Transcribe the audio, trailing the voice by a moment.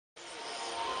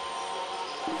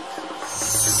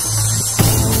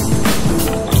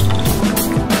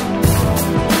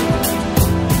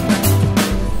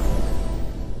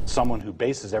Someone who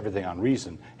bases everything on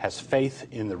reason has faith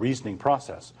in the reasoning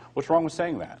process. What's wrong with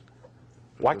saying that?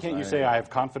 Why can't you say, I have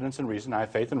confidence in reason, I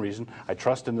have faith in reason, I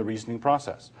trust in the reasoning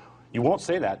process? You won't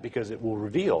say that because it will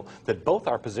reveal that both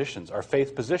our positions are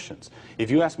faith positions.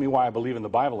 If you ask me why I believe in the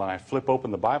Bible and I flip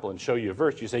open the Bible and show you a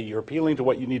verse, you say you're appealing to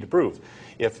what you need to prove.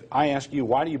 If I ask you,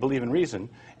 why do you believe in reason,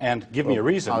 and give me a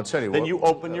reason, then you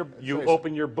open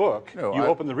your book, you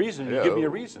open the reason, and you give me a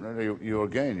reason. No,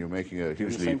 you're making a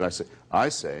huge leap. I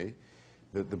say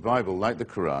that the Bible, like the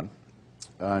Quran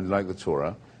and like the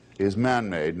Torah, is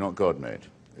man-made, not God-made.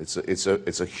 It's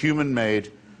a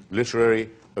human-made literary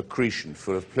accretion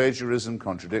full of plagiarism,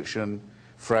 contradiction,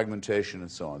 fragmentation, and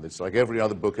so on. It's like every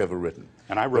other book ever written.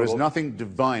 And there's nothing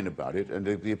divine about it, and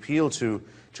the appeal to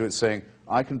it saying,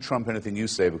 I can trump anything you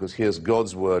say because here's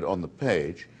God's word on the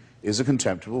page, is a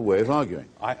contemptible way of arguing.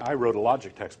 I wrote a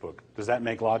logic textbook. Does that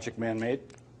make logic man-made?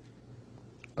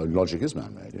 Logic is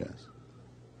man-made, yes.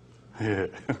 Yeah.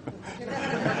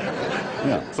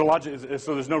 So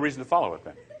there's no reason to follow it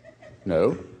then?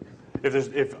 No.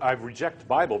 If I reject the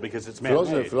Bible because it's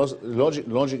man-made.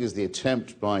 Logic is the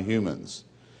attempt by humans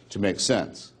to make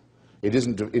sense. It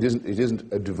isn't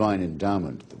a divine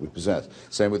endowment that we possess.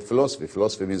 Same with philosophy.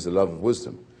 Philosophy means the love of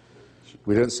wisdom.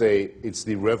 We don't say it's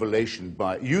the revelation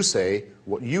by... You say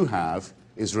what you have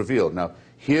is revealed. Now,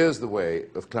 here's the way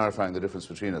of clarifying the difference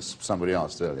between us. Somebody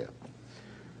asked earlier.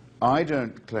 I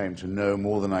don't claim to know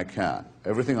more than I can.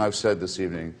 Everything I've said this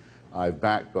evening, I've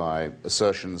backed by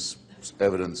assertions,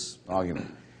 evidence,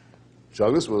 argument.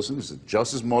 Douglas Wilson, who's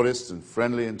just as modest and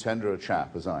friendly and tender a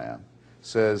chap as I am,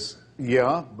 says,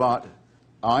 yeah, but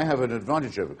I have an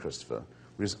advantage over Christopher,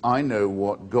 because I know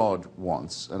what God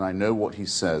wants, and I know what he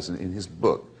says in his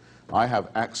book. I have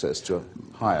access to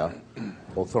higher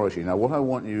authority. Now, what I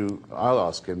want you, I'll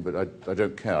ask him, but I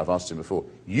don't care. I've asked him before.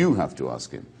 You have to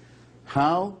ask him.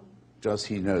 How does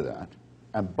he know that?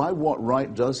 And by what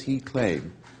right does he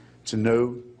claim to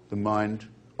know the mind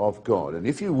of God? And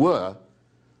if you were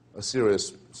a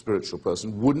serious spiritual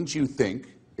person, wouldn't you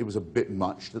think it was a bit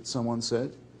much that someone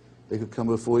said they could come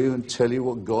before you and tell you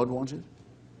what God wanted?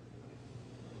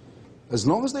 As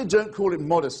long as they don't call it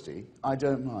modesty, I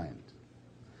don't mind.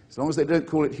 As long as they don't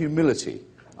call it humility,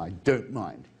 I don't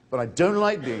mind. But I don't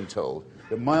like being told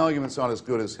that my arguments aren't as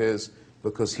good as his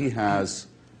because he has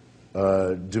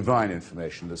divine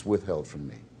information that's withheld from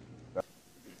me.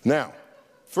 Now,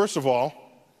 first of all,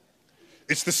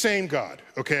 it's the same God,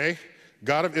 okay?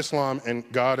 God of Islam and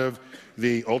God of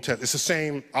the Old Testament. It's the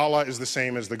same. Allah is the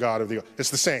same as the God of the...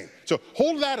 It's the same. So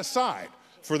hold that aside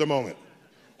for the moment.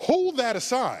 Hold that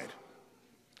aside.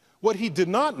 What he did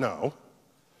not know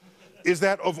is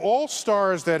that of all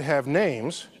stars that have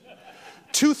names,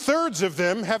 2/3 of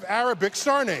them have Arabic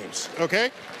star names,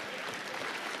 okay?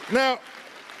 Now,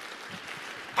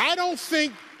 I don't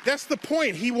think that's the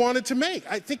point he wanted to make.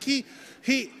 I think he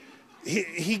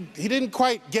didn't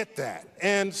quite get that.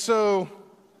 And so,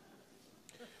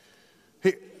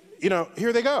 you know,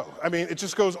 here they go. I mean, it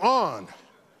just goes on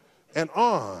and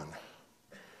on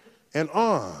and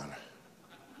on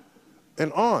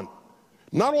and on.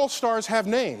 Not all stars have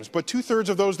names, but 2/3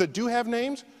 of those that do have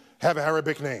names have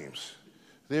Arabic names.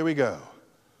 There we go.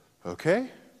 Okay?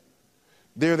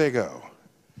 There they go.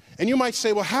 And you might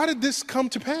say, well, how did this come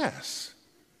to pass?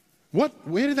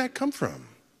 Where did that come from?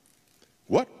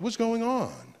 What was going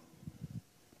on?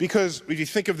 Because if you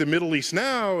think of the Middle East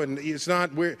now, and it's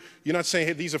not where you're not saying,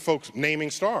 hey, these are folks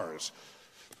naming stars.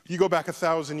 You go back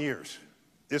 1,000 years,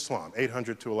 Islam,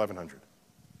 800 to 1100.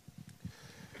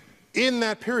 In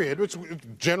that period, which is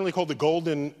generally called the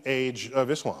golden age of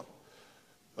Islam,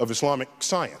 of Islamic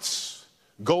science,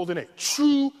 golden age,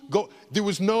 true gold. There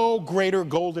was no greater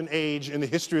golden age in the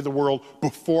history of the world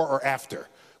before or after.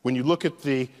 When you look at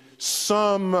the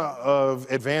sum of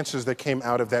advances that came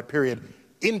out of that period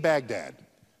in Baghdad,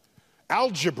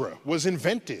 algebra was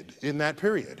invented in that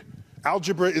period.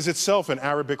 Algebra is itself an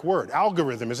Arabic word.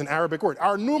 Algorithm is an Arabic word.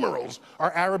 Our numerals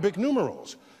are Arabic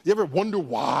numerals. You ever wonder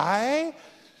why?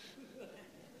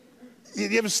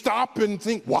 You ever stop and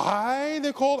think why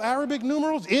they're called Arabic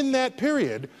numerals? In that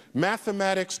period,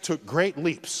 mathematics took great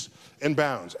leaps and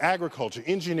bounds. Agriculture,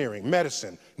 engineering,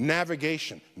 medicine,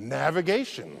 navigation.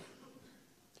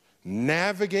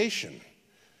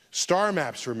 Star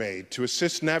maps were made to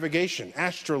assist navigation.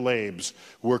 Astrolabes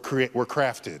were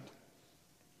crafted.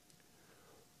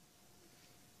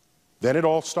 Then it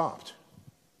all stopped.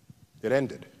 It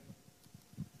ended.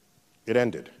 It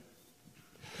ended.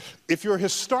 If you're a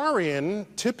historian,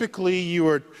 typically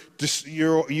you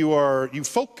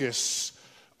focus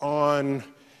on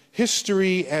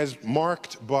history as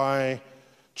marked by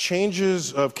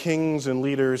changes of kings and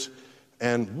leaders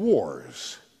and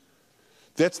wars.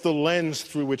 That's the lens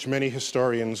through which many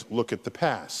historians look at the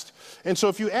past. And so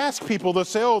if you ask people, they'll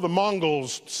say, oh, the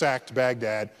Mongols sacked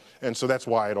Baghdad, and so that's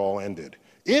why it all ended.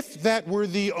 If that were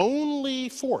the only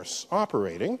force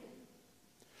operating,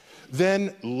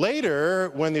 then later,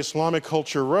 when the Islamic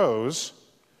culture rose,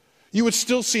 you would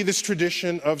still see this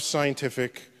tradition of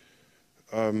scientific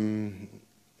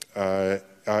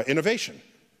innovation.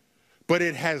 But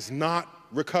it has not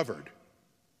recovered.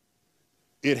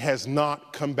 It has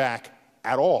not come back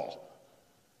at all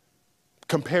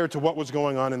compared to what was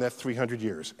going on in that 300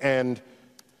 years. And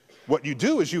what you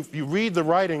do is you read the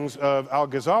writings of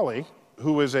al-Ghazali,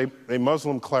 who was a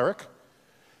Muslim cleric,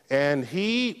 and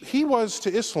he was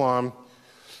to Islam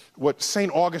what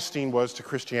St. Augustine was to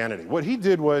Christianity. What he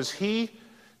did was he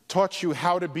taught you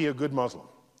how to be a good Muslim.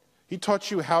 He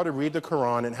taught you how to read the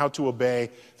Quran and how to obey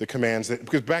the commands,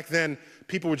 because back then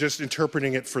people were just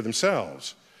interpreting it for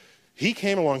themselves. He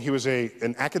came along, he was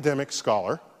an academic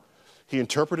scholar. He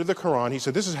interpreted the Quran. He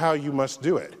said, this is how you must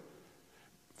do it.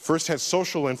 First had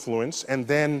social influence, and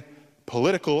then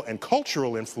political and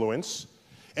cultural influence,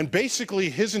 and basically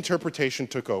his interpretation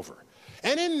took over.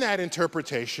 And in that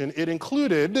interpretation, it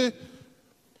included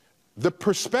the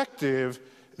perspective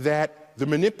that the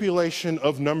manipulation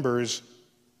of numbers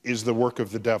is the work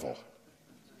of the devil.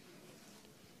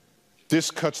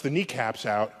 This cuts the kneecaps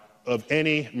out of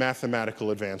any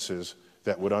mathematical advances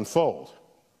that would unfold.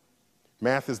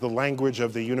 Math is the language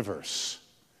of the universe.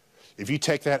 If you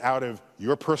take that out of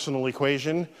your personal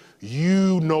equation,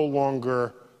 you no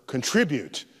longer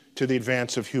contribute to the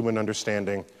advance of human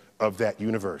understanding of that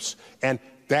universe. And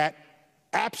that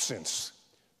absence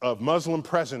of Muslim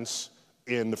presence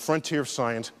in the frontier of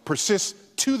science persists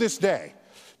to this day.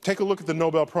 Take a look at the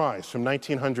Nobel Prize from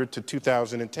 1900 to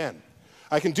 2010.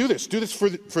 I can do this for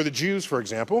the Jews, for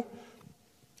example.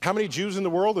 How many Jews in the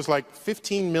world? There's like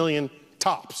 15 million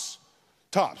tops.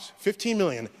 15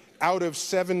 million out of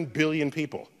 7 billion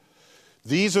people.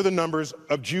 These are the numbers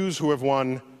of Jews who have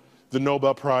won the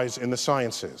Nobel Prize in the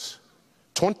sciences.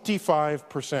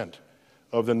 25%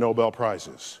 of the Nobel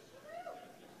Prizes.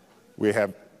 We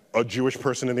have a Jewish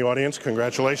person in the audience.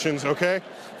 Congratulations. Okay,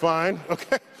 fine.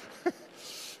 Okay.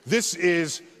 This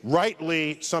is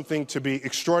rightly something to be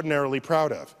extraordinarily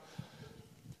proud of.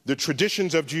 The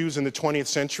traditions of Jews in the 20th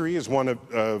century is one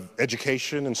of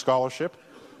education and scholarship.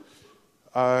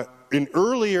 In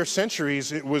earlier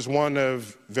centuries, it was one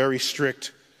of very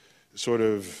strict sort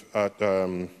of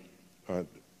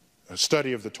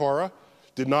study of the Torah.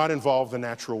 Did not involve the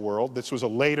natural world. This was a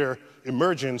later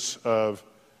emergence of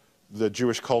the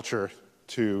Jewish culture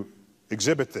to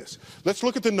exhibit this. Let's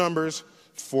look at the numbers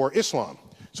for Islam.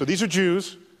 So these are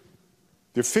Jews.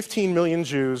 There are 15 million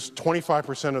Jews,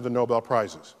 25% of the Nobel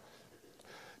Prizes.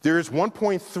 There is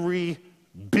 1.3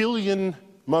 billion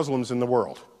Muslims in the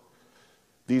world.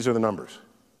 These are the numbers.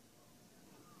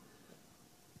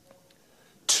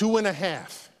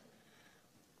 2.5.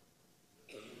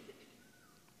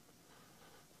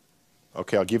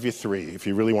 Okay, I'll give you 3 if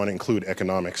you really want to include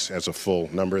economics as a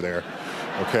full number there,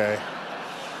 okay?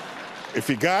 If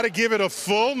you got to give it a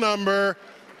full number,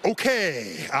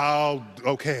 okay,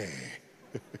 okay.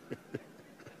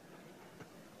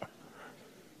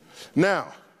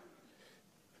 Now,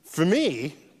 for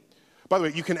me, by the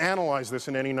way, you can analyze this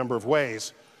in any number of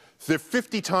ways. There are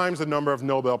 50 times the number of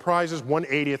Nobel Prizes,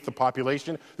 1/80th the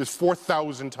population. There's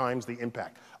 4,000 times the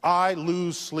impact. I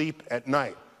lose sleep at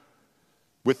night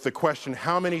with the question,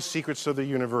 how many secrets of the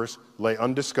universe lay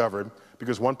undiscovered,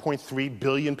 because 1.3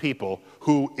 billion people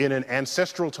who in an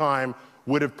ancestral time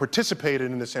would have participated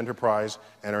in this enterprise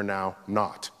and are now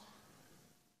not.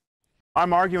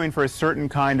 I'm arguing for a certain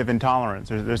kind of intolerance.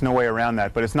 There's no way around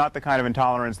that, but it's not the kind of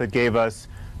intolerance that gave us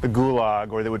the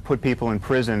Gulag or that would put people in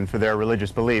prison for their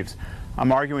religious beliefs.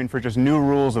 I'm arguing for just new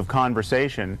rules of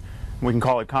conversation. We can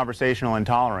call it conversational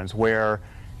intolerance, where,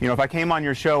 you know, if I came on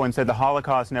your show and said the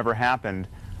Holocaust never happened,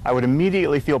 I would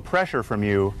immediately feel pressure from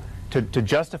you to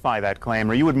justify that claim,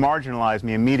 or you would marginalize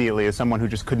me immediately as someone who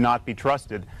just could not be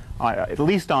trusted, at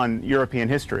least on European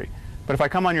history. But if I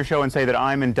come on your show and say that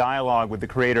I'm in dialogue with the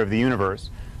creator of the universe,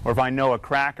 or if I know a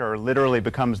cracker literally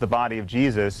becomes the body of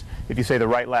Jesus if you say the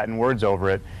right Latin words over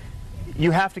it,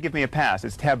 you have to give me a pass.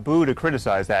 It's taboo to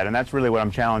criticize that, and that's really what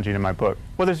I'm challenging in my book.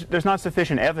 Well, there's not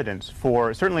sufficient evidence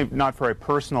for, certainly not for a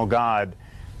personal God,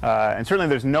 and certainly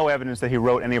there's no evidence that he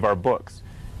wrote any of our books.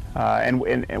 And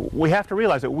we have to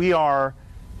realize that we are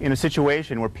in a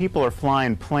situation where people are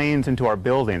flying planes into our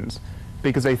buildings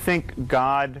because they think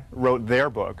God wrote their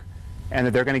book, and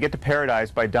that they're going to get to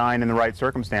paradise by dying in the right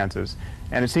circumstances.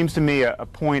 And it seems to me a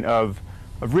point of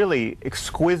really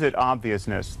exquisite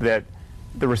obviousness that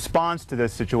the response to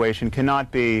this situation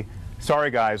cannot be,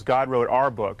 sorry guys, God wrote our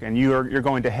book and you're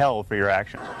going to hell for your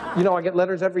actions. You know, I get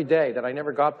letters every day that I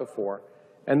never got before,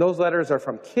 and those letters are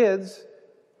from kids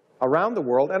around the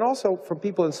world and also from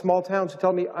people in small towns who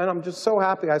tell me, and I'm just so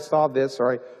happy I saw this,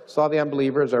 or I saw The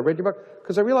Unbelievers, or I read your book,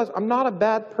 because I realized I'm not a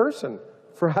bad person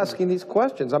for asking these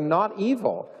questions. I'm not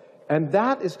evil. And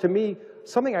that is, to me,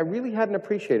 something I really hadn't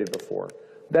appreciated before,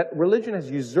 that religion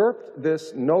has usurped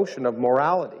this notion of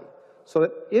morality, so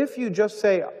that if you just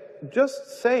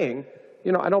saying,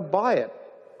 you know, I don't buy it,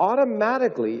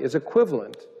 automatically is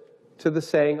equivalent to the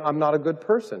saying, I'm not a good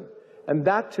person. And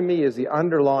that, to me, is the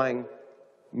underlying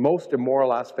most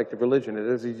immoral aspect of religion.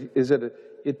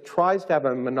 It tries to have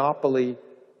a monopoly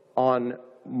on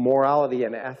morality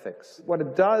and ethics. What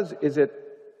it does is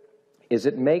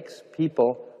it makes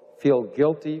people feel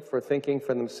guilty for thinking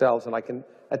for themselves, and I can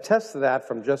attest to that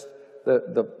from just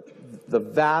the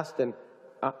vast and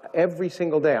every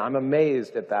single day. I'm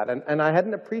amazed at that, and I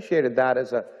hadn't appreciated that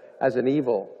as an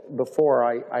evil before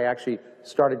I actually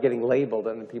started getting labeled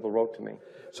and then people wrote to me.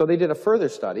 So they did a further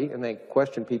study, and they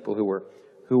questioned people who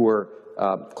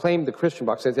claimed the Christian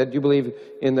box. They said, do you believe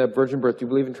in the virgin birth? Do you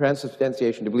believe in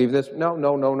transubstantiation? Do you believe in this? No,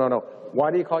 no, no, no, no.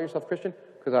 Why do you call yourself Christian?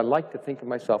 Because I like to think of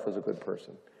myself as a good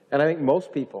person. And I think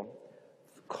most people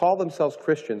call themselves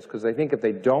Christians because they think if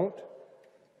they don't,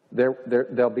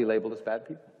 they'll be labeled as bad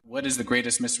people. What is the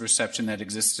greatest misperception that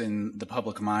exists in the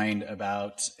public mind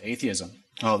about atheism?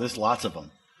 Oh, there's lots of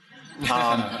them.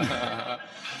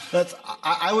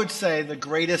 I would say the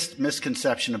greatest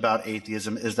misconception about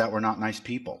atheism is that we're not nice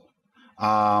people.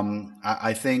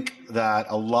 I think that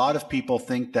a lot of people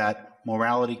think that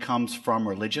morality comes from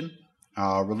religion.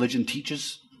 Religion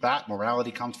teaches that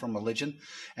morality comes from religion,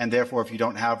 and therefore if you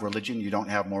don't have religion, you don't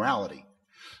have morality.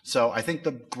 So I think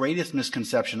the greatest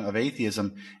misconception of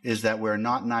atheism is that we're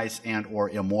not nice and or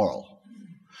immoral,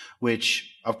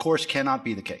 which of course cannot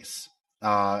be the case.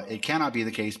 It cannot be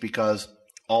the case because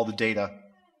all the data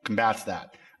combats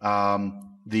that.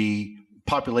 The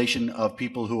population of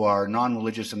people who are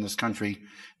non-religious in this country,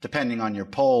 depending on your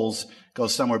polls,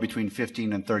 goes somewhere between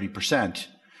 15 and 30%.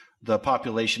 The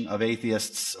population of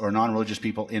atheists or non-religious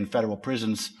people in federal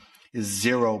prisons is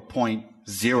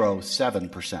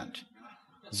 0.07%.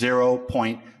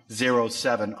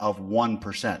 0.07 of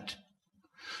 1%.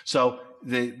 So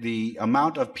the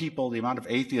amount of people, the amount of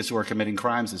atheists who are committing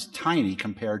crimes is tiny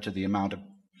compared to the amount of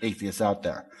atheists out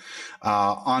there.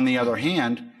 On the other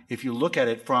hand, if you look at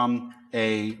it from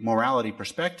a morality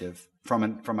perspective, from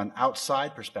an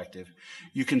outside perspective,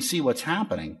 you can see what's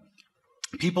happening.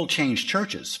 People change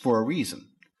churches for a reason.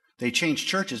 They change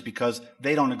churches because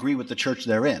they don't agree with the church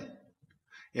they're in.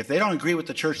 If they don't agree with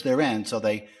the church they're in, so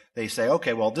they say,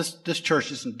 okay, well, this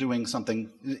church isn't doing something,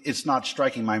 it's not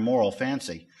striking my moral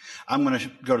fancy. I'm going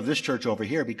to go to this church over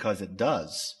here because it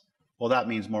does. Well, that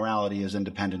means morality is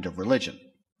independent of religion.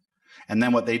 And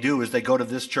then what they do is they go to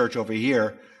this church over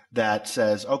here that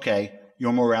says, okay,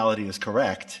 your morality is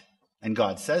correct, and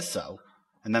God says so.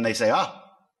 And then they say,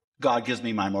 God gives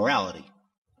me my morality,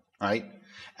 right?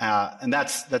 And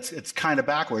it's kind of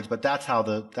backwards, but that's how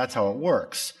it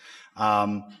works.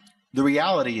 The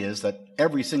reality is that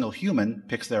every single human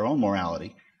picks their own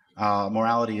morality.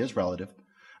 Morality is relative.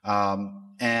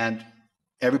 And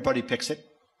everybody picks it.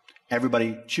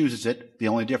 Everybody chooses it. The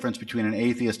only difference between an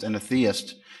atheist and a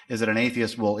theist is that an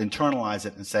atheist will internalize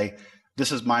it and say,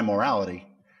 this is my morality.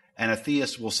 And a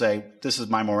theist will say, this is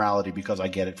my morality because I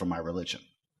get it from my religion.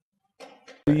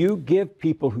 Do you give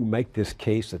people who make this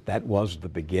case that was the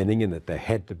beginning and that there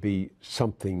had to be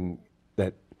something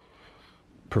that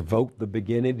provoked the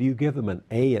beginning, do you give them an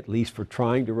A at least for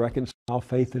trying to reconcile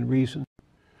faith and reason?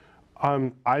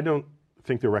 I don't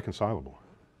think they're reconcilable.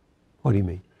 What do you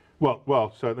mean?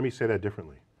 Well, so let me say that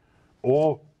differently.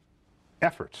 All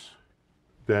efforts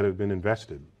that have been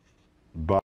invested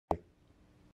by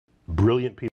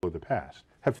brilliant people of the past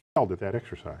have failed at that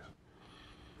exercise.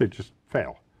 They just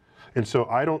fail. And so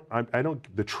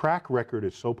the track record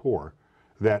is so poor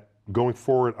that going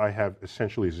forward I have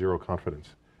essentially zero confidence,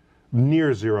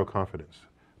 near zero confidence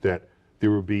that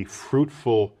there will be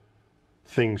fruitful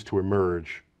things to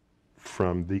emerge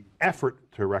from the effort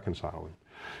to reconcile them.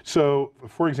 So,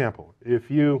 for example,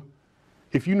 if you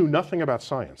knew nothing about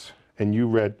science and you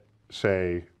read,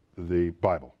 say, the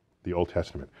Bible, the Old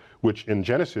Testament, which in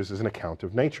Genesis is an account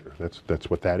of nature. That's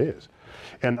what that is.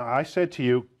 And I said to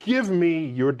you, give me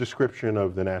your description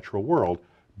of the natural world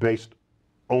based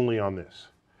only on this.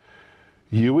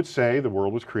 You would say the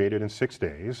world was created in 6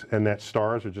 days and that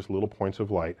stars are just little points of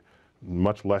light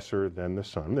much lesser than the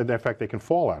sun. And in fact, they can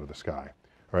fall out of the sky,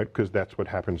 right? Because that's what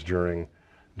happens during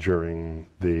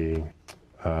the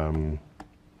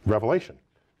Revelation.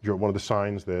 One of the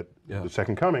signs that the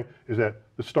second coming is that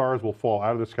the stars will fall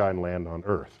out of the sky and land on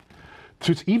Earth.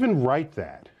 To even write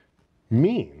that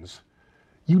means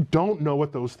you don't know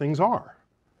what those things are.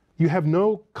 You have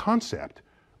no concept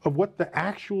of what the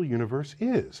actual universe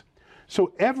is.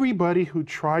 So everybody who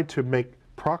tried to make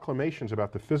proclamations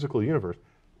about the physical universe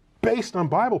based on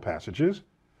Bible passages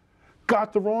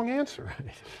got the wrong answer.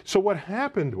 So what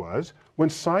happened was, when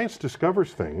science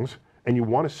discovers things and you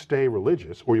want to stay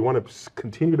religious, or you want to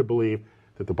continue to believe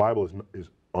that the Bible is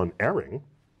unerring,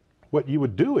 what you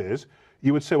would do is,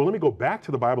 you would say, well, let me go back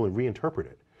to the Bible and reinterpret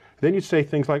it. Then you'd say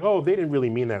things like, oh, they didn't really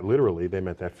mean that literally, they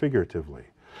meant that figuratively.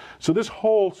 So this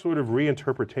whole sort of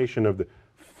reinterpretation of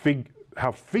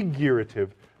how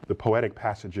figurative the poetic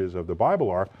passages of the Bible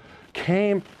are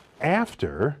came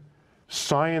after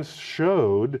science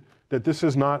showed that this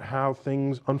is not how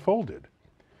things unfolded.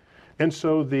 And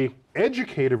so the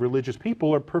educated religious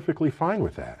people are perfectly fine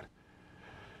with that.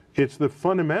 It's the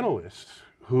fundamentalists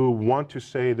who want to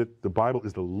say that the Bible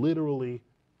is the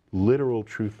literal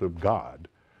truth of God,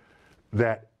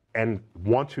 and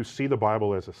want to see the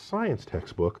Bible as a science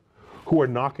textbook, who are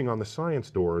knocking on the science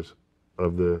doors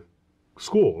of the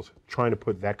schools trying to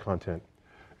put that content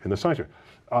in the science.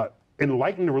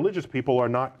 Enlightened religious people are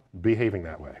not behaving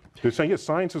that way. They're saying, yes,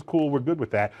 science is cool, we're good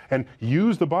with that, and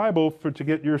use the Bible to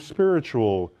get your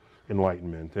spiritual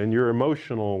enlightenment and your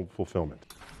emotional fulfillment.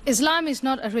 Islam is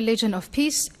not a religion of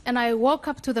peace, and I woke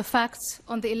up to the facts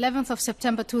on the 11th of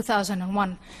September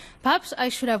 2001. Perhaps I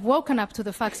should have woken up to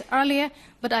the facts earlier,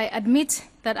 but I admit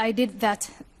that I did that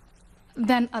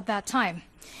then at that time.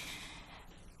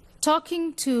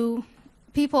 Talking to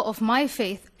people of my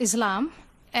faith, Islam,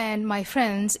 and my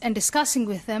friends, and discussing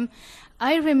with them,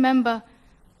 I remember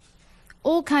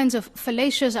all kinds of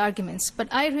fallacious arguments, but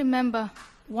I remember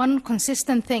one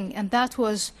consistent thing, and that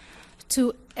was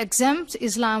to exempt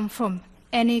Islam from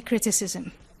any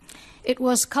criticism. It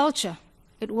was culture,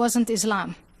 it wasn't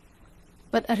Islam.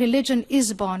 But a religion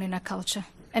is born in a culture,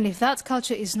 and if that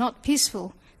culture is not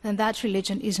peaceful, then that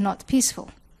religion is not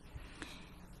peaceful.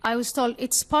 I was told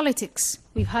it's politics.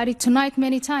 We've heard it tonight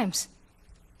many times.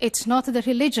 It's not the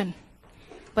religion.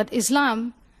 But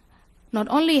Islam not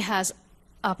only has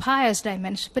a pious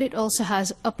dimension, but it also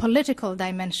has a political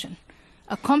dimension,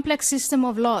 a complex system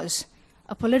of laws,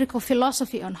 a political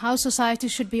philosophy on how society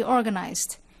should be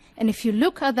organized. And if you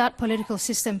look at that political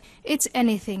system, it's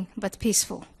anything but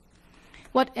peaceful.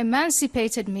 What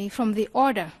emancipated me from the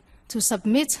order to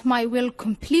submit my will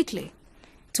completely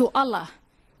to Allah,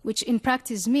 which in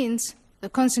practice means the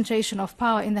concentration of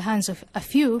power in the hands of a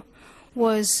few,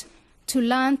 was to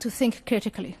learn to think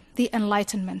critically, the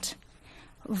Enlightenment.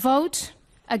 Vote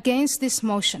against this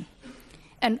motion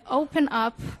and open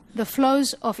up the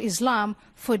flows of Islam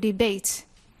for debate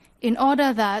in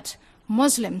order that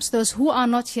Muslims, those who are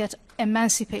not yet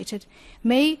emancipated,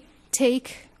 may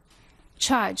take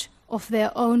charge of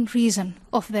their own reason,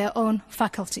 of their own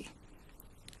faculty.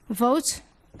 Vote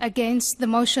against the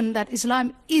motion that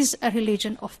Islam is a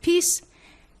religion of peace,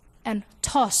 and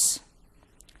toss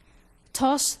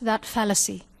that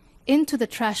fallacy into the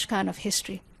trash can of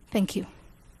history. Thank you.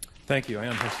 Thank you.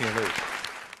 Ayaan Hossein Ali.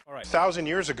 All right. 1,000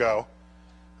 years ago,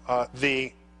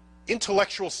 the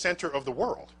intellectual center of the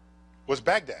world was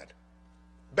Baghdad.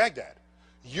 Baghdad.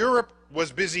 Europe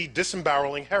was busy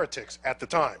disemboweling heretics at the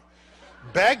time.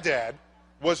 Baghdad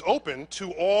was open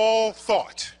to all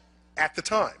thought at the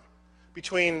time,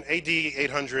 between AD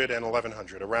 800 and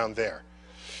 1100, around there.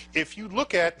 If you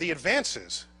look at the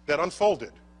advances that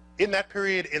unfolded in that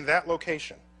period, in that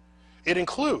location, it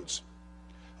includes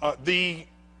the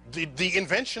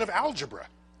invention of algebra.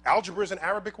 Algebra is an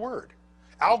Arabic word.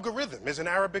 Algorithm is an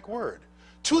Arabic word.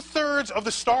 2/3 of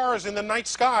the stars in the night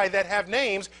sky that have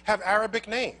names have Arabic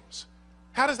names.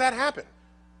 How does that happen?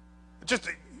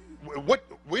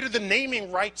 Where did the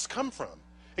naming rights come from?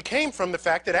 It came from the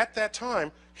fact that at that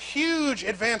time, huge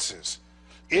advances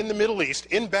in the Middle East,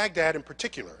 in Baghdad in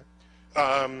particular,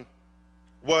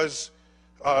 was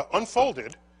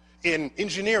unfolded in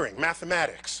engineering,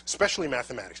 mathematics, especially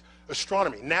mathematics,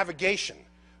 astronomy, navigation,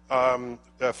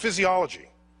 physiology.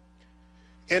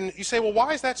 And you say, well,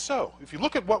 why is that so? If you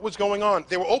look at what was going on,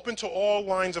 they were open to all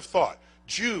lines of thought.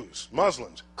 Jews,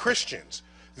 Muslims, Christians.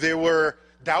 There were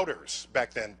doubters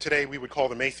back then. Today we would call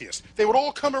them atheists. They would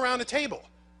all come around a table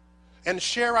and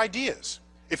share ideas.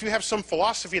 If you have some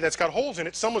philosophy that's got holes in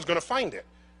it, someone's going to find it.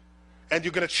 And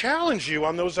you're going to challenge you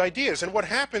on those ideas. And what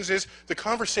happens is the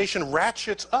conversation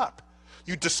ratchets up.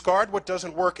 You discard what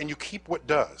doesn't work and you keep what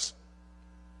does.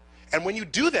 And when you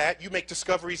do that, you make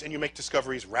discoveries, and you make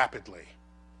discoveries rapidly.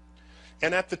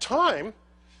 And at the time,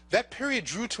 that period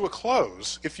drew to a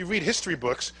close. If you read history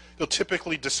books, they'll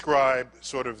typically describe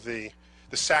sort of the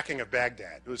sacking of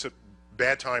Baghdad. It was a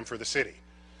bad time for the city.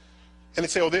 And they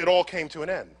say, oh, it all came to an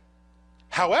end.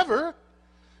 However,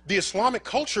 the Islamic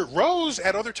culture rose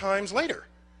at other times later.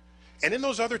 And in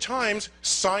those other times,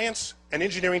 science and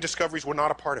engineering discoveries were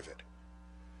not a part of it.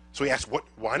 So he asked,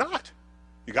 why not?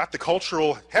 You got the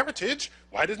cultural heritage,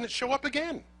 why doesn't it show up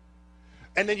again?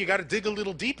 And then you got to dig a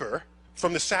little deeper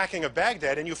from the sacking of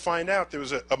Baghdad, and you find out there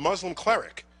was a Muslim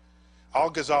cleric,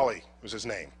 Al-Ghazali was his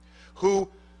name, who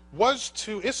was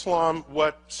to Islam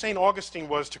what St. Augustine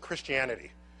was to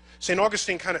Christianity. St.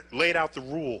 Augustine kind of laid out the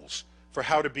rules for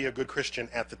how to be a good Christian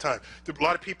at the time. A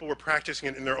lot of people were practicing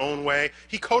it in their own way.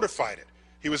 He codified it.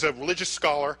 He was a religious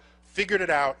scholar, figured it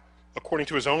out according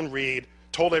to his own read,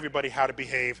 told everybody how to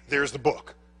behave. There's the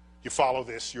book. You follow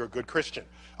this, you're a good Christian.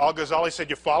 Al-Ghazali said,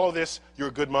 you follow this, you're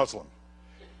a good Muslim.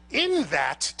 In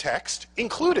that text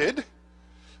included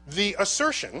the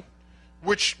assertion,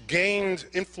 which gained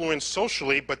influence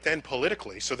socially, but then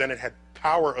politically, so then it had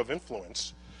power of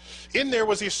influence. In there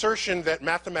was the assertion that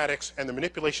mathematics and the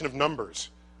manipulation of numbers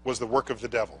was the work of the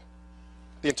devil.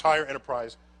 The entire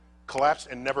enterprise collapsed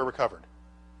and never recovered.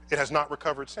 It has not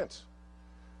recovered since.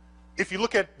 If you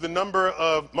look at the number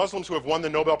of Muslims who have won the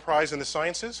Nobel Prize in the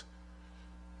sciences,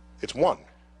 it's 1.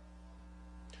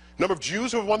 Number of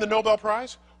Jews who have won the Nobel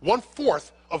Prize?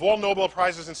 1/4 of all Nobel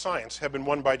Prizes in science have been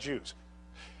won by Jews.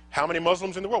 How many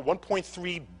Muslims in the world?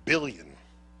 1.3 billion.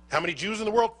 How many Jews in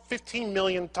the world? 15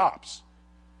 million tops.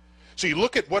 So you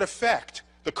look at what effect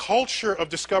the culture of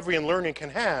discovery and learning can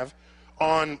have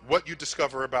on what you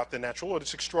discover about the natural world.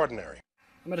 It's extraordinary.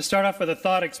 I'm going to start off with a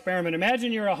thought experiment.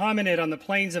 Imagine you're a hominid on the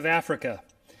plains of Africa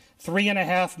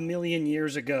 3.5 million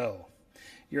years ago.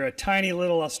 You're a tiny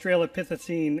little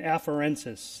Australopithecine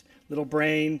afarensis, little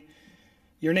brain.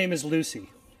 Your name is Lucy.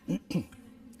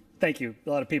 Thank you. A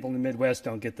lot of people in the Midwest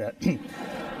don't get that.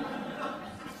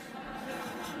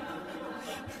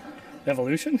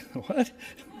 Evolution? What?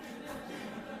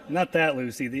 Not that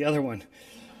Lucy, the other one.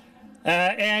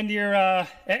 And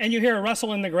you hear a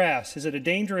rustle in the grass. Is it a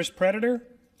dangerous predator,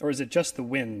 or is it just the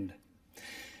wind?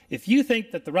 If you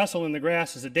think that the rustle in the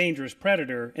grass is a dangerous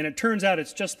predator, and it turns out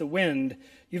it's just the wind,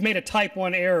 you've made a type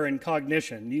 1 error in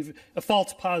cognition. A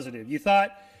false positive. You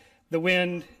thought the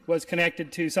wind was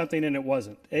connected to something and it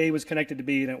wasn't. A was connected to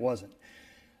B and it wasn't.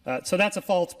 So that's a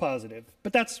false positive,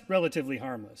 but that's relatively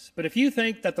harmless. But if you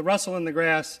think that the rustle in the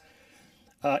grass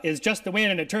is just the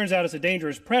wind and it turns out it's a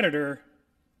dangerous predator,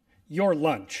 you're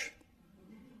lunch.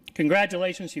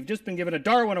 Congratulations, you've just been given a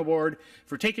Darwin Award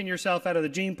for taking yourself out of the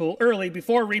gene pool early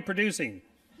before reproducing.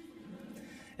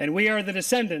 And we are the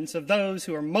descendants of those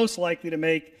who are most likely to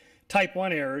make type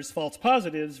 1 errors, false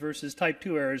positives, versus type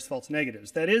 2 errors, false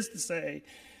negatives. That is to say,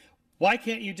 why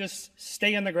can't you just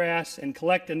stay in the grass and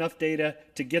collect enough data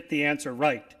to get the answer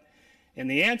right? And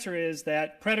the answer is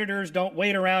that predators don't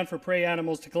wait around for prey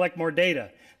animals to collect more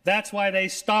data. That's why they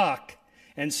stalk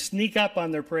and sneak up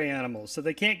on their prey animals, so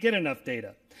they can't get enough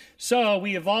data. So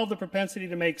we evolved the propensity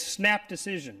to make snap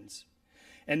decisions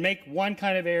and make one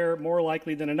kind of error more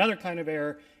likely than another kind of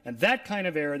error, and that kind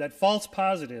of error, that false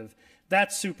positive,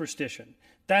 that's superstition.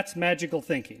 That's magical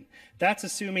thinking. That's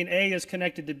assuming A is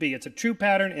connected to B. It's a true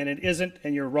pattern and it isn't,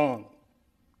 and you're wrong.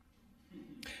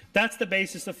 That's the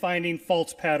basis of finding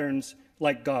false patterns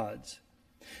like God's.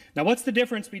 Now, what's the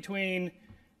difference between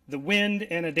the wind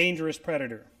and a dangerous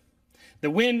predator? The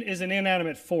wind is an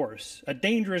inanimate force. A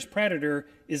dangerous predator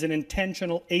is an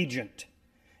intentional agent.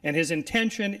 And his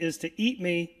intention is to eat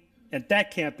me, and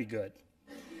that can't be good.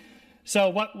 So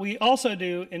what we also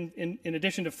do, in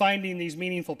addition to finding these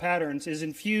meaningful patterns, is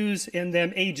infuse in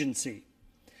them agency.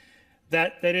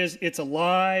 That is, it's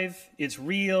alive, it's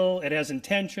real, it has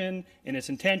intention, and its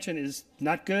intention is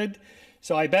not good,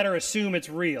 so I better assume it's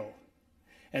real.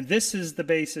 And this is the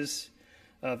basis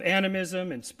of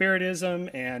animism and spiritism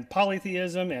and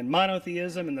polytheism and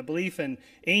monotheism and the belief in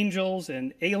angels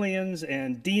and aliens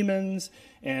and demons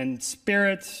and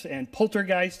spirits and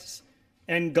poltergeists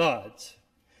and gods.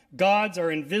 Gods are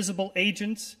invisible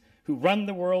agents who run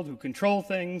the world, who control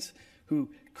things, who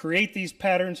create these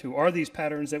patterns, who are these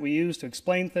patterns that we use to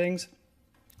explain things.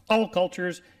 All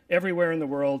cultures everywhere in the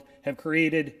world have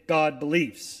created God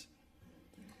beliefs.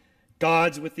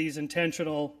 Gods with these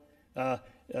intentional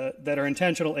that are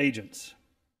intentional agents.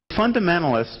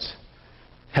 Fundamentalists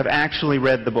have actually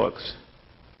read the books,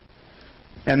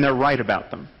 and they're right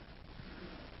about them.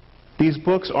 These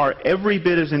books are every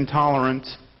bit as intolerant,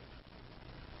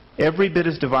 every bit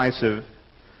as divisive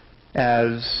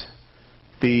as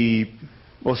the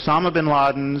Osama bin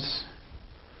Ladens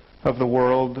of the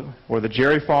world or the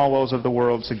Jerry Falwells of the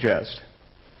world suggest.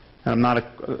 And I'm not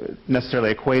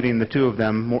necessarily equating the two of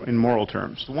them in moral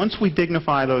terms. Once we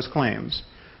dignify those claims,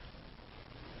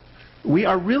 we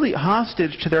are really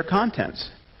hostage to their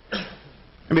contents.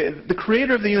 I mean, the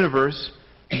creator of the universe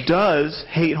does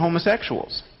hate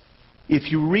homosexuals.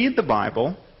 If you read the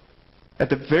Bible,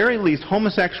 at the very least,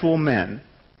 homosexual men,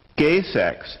 gay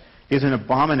sex, is an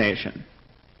abomination.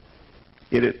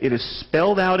 It is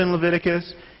spelled out in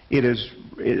Leviticus.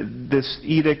 This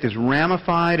edict is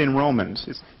ramified in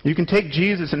Romans. You can take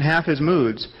Jesus and half his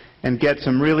moods and get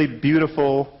some really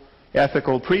beautiful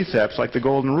ethical precepts like the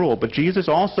Golden Rule. But Jesus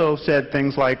also said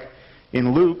things like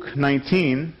in Luke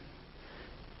 19,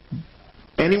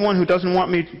 anyone who doesn't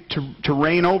want me to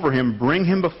reign over him, bring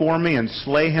him before me and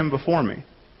slay him before me.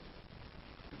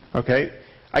 Okay?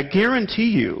 I guarantee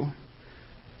you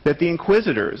that the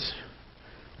inquisitors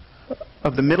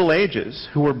of the Middle Ages,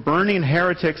 who were burning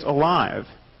heretics alive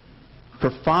for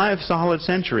 5 solid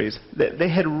centuries, they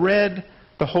had read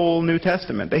the whole New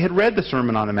Testament. They had read the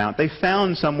Sermon on the Mount. They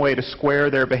found some way to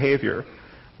square their behavior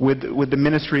with the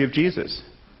ministry of Jesus.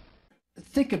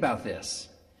 Think about this.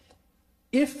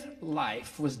 If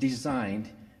life was designed,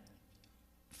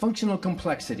 functional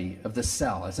complexity of the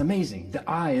cell is amazing. The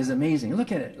eye is amazing.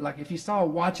 Look at it. Like if you saw a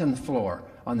watch on the floor,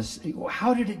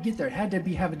 how did it get there? It had to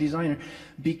have a designer.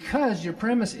 Because your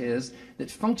premise is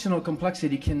that functional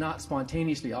complexity cannot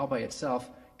spontaneously, all by itself,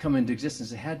 come into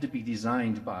existence. It had to be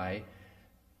designed by,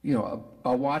 you know,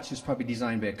 a watch is probably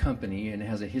designed by a company and it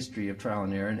has a history of trial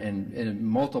and error and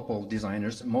multiple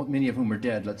designers, many of whom are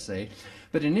dead, let's say.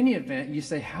 But in any event, you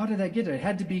say, how did that get there? It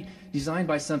had to be designed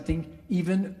by something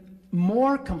even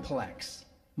more complex,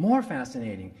 more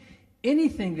fascinating.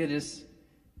 Anything that is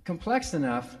complex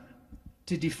enough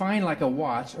to define like a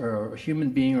watch or a human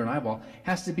being or an eyeball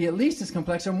has to be at least as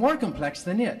complex or more complex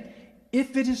than it.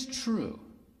 If it is true,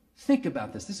 think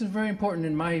about this. This is very important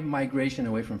in my migration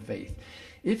away from faith.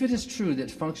 If it is true that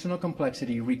functional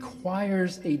complexity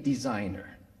requires a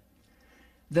designer,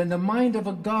 then the mind of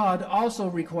a God also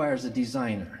requires a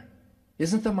designer.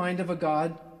 Isn't the mind of a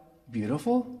God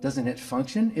beautiful? Doesn't it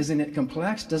function? Isn't it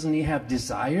complex? Doesn't he have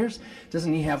desires?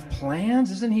 Doesn't he have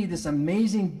plans? Isn't he this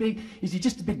amazing big, is he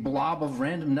just a big blob of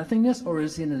random nothingness, or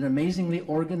is he an amazingly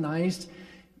organized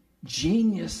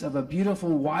genius of a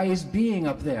beautiful, wise being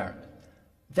up there?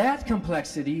 That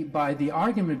complexity, by the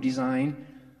argument of design,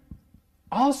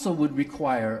 also would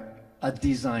require a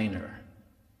designer.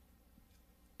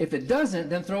 If it doesn't,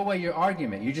 then throw away your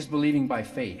argument. You're just believing by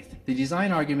faith. The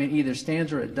design argument either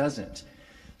stands or it doesn't.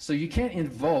 So you can't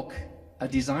invoke a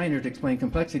designer to explain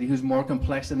complexity who's more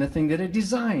complex than the thing that it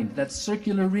designed. That's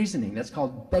circular reasoning. That's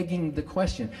called begging the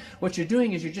question. What you're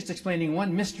doing is you're just explaining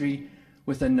one mystery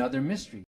with another mystery.